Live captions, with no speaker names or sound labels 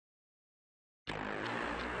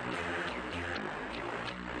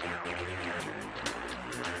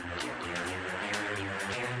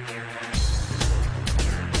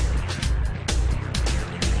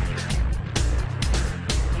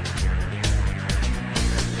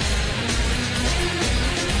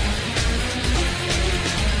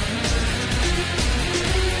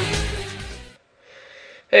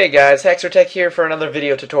Hey guys, Tech here for another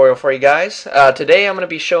video tutorial for you guys. Today I'm going to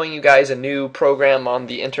be showing you guys a new program on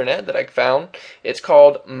the internet that I found. It's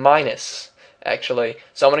called Minus, actually.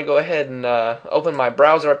 So I'm going to go ahead and open my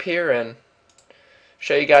browser up here and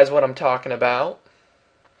show you guys what I'm talking about.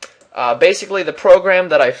 Basically, the program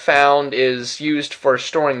that I found is used for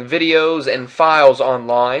storing videos and files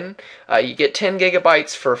online. You get 10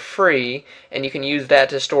 gigabytes for free, and you can use that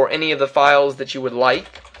to store any of the files that you would like.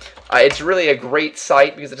 It's really a great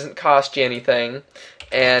site because it doesn't cost you anything,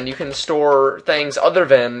 and you can store things other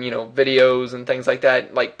than, videos and things like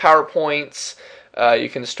that, like PowerPoints. You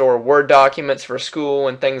can store Word documents for school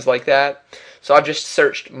and things like that. So I've just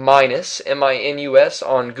searched Minus, M-I-N-U-S,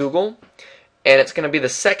 on Google, and it's going to be the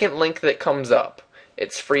second link that comes up.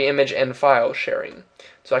 It's free image and file sharing.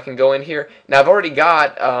 So I can go in here. Now I've already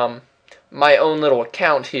got my own little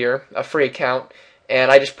account here, a free account, and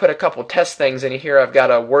I just put a couple test things in here. I've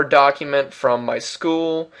got a Word document from my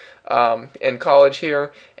school in college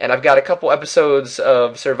here, and I've got a couple episodes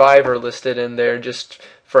of Survivor listed in there just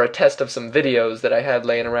for a test of some videos that I had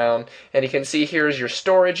laying around. And you can see here's your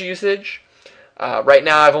storage usage. Right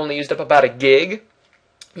now I've only used up about a gig.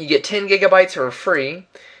 You get 10 gigabytes for free,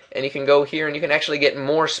 and you can go here and you can actually get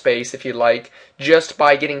more space if you like just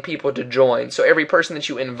by getting people to join. So every person that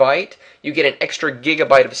you invite, you get an extra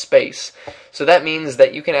gigabyte of space. So that means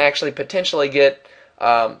that you can actually potentially get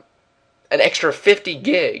an extra 50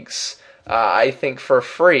 gigs, I think, for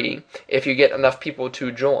free if you get enough people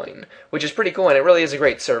to join, which is pretty cool, and it really is a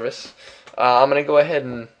great service. I'm going to go ahead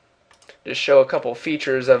and just show a couple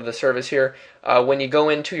features of the service here. When you go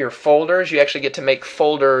into your folders, you actually get to make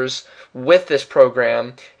folders with this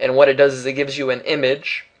program, and what it does is it gives you an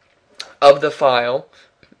image of the file.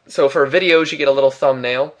 So for videos, you get a little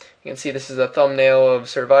thumbnail. You can see this is a thumbnail of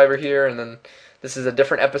Survivor here, and then this is a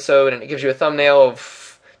different episode, and it gives you a thumbnail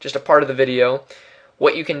of just a part of the video.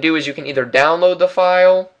 What you can do is you can either download the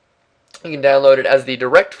file, you can download it as the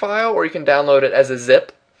direct file, or you can download it as a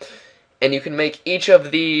zip. And you can make each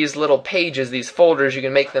of these little pages, these folders, you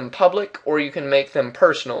can make them public or you can make them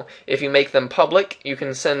personal. If you make them public, you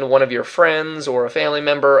can send one of your friends or a family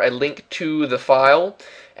member a link to the file,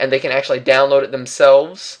 and they can actually download it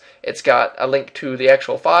themselves. It's got a link to the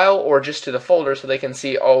actual file or just to the folder so they can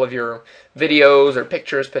see all of your videos or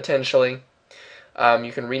pictures potentially.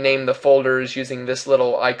 You can rename the folders using this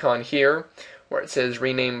little icon here where it says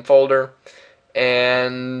rename folder.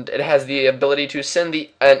 And it has the ability to send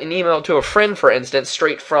an email to a friend, for instance,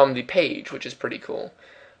 straight from the page, which is pretty cool.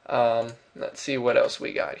 Let's see what else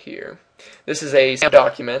we got here. This is a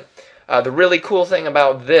document. The really cool thing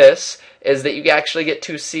about this is that you actually get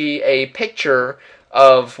to see a picture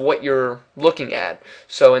of what you're looking at.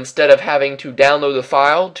 So instead of having to download the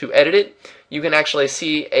file to edit it, you can actually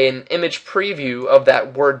see an image preview of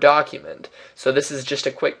that Word document. So this is just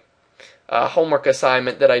a quick homework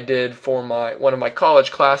assignment that I did for one of my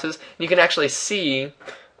college classes. You can actually see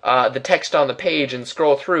the text on the page and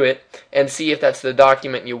scroll through it and see if that's the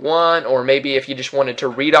document you want, or maybe if you just wanted to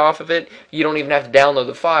read off of it, you don't even have to download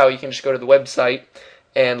the file. You can just go to the website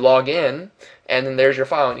and log in, and then there's your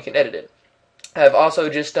file and you can edit it. I've also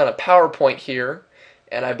just done a PowerPoint here,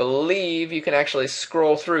 and I believe you can actually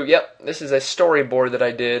scroll through. Yep, this is a storyboard that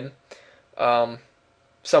I did,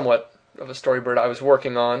 somewhat of a storyboard I was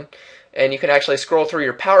working on. And you can actually scroll through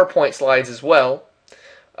your PowerPoint slides as well.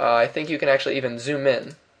 I think you can actually even zoom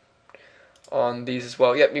in on these as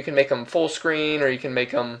well. Yep, you can make them full screen or you can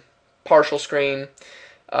make them partial screen,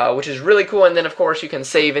 which is really cool. And then, of course, you can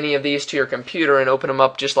save any of these to your computer and open them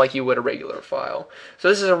up just like you would a regular file. So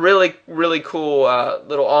this is a really, really cool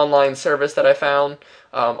little online service that I found.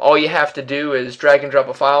 All you have to do is drag and drop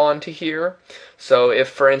a file onto here. So if,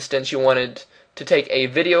 for instance, you wanted to take a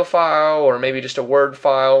video file or maybe just a Word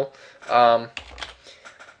file,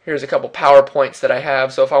 here's a couple PowerPoints that I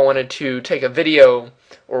have. So if I wanted to take a video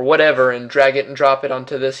or whatever and drag it and drop it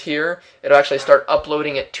onto this here, it'll actually start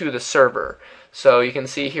uploading it to the server. So you can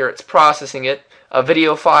see here it's processing it. A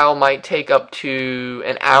video file might take up to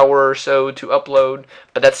an hour or so to upload,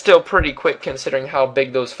 but that's still pretty quick considering how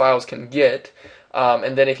big those files can get.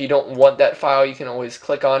 And then if you don't want that file, you can always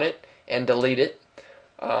click on it and delete it.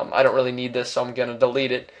 I don't really need this, so I'm going to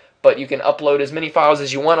delete it. But you can upload as many files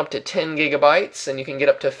as you want, up to 10 gigabytes, and you can get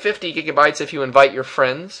up to 50 gigabytes if you invite your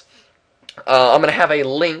friends. I'm going to have a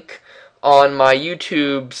link on my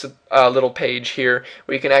YouTube's little page here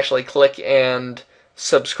where you can actually click and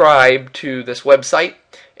subscribe to this website.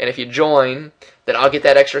 And if you join, then I'll get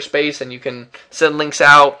that extra space, and you can send links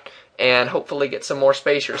out and hopefully get some more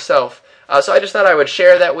space yourself. So I just thought I would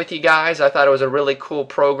share that with you guys. I thought it was a really cool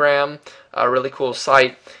program, a really cool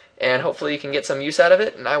site. and hopefully you can get some use out of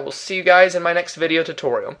it, and I will see you guys in my next video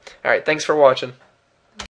tutorial. Alright, thanks for watching.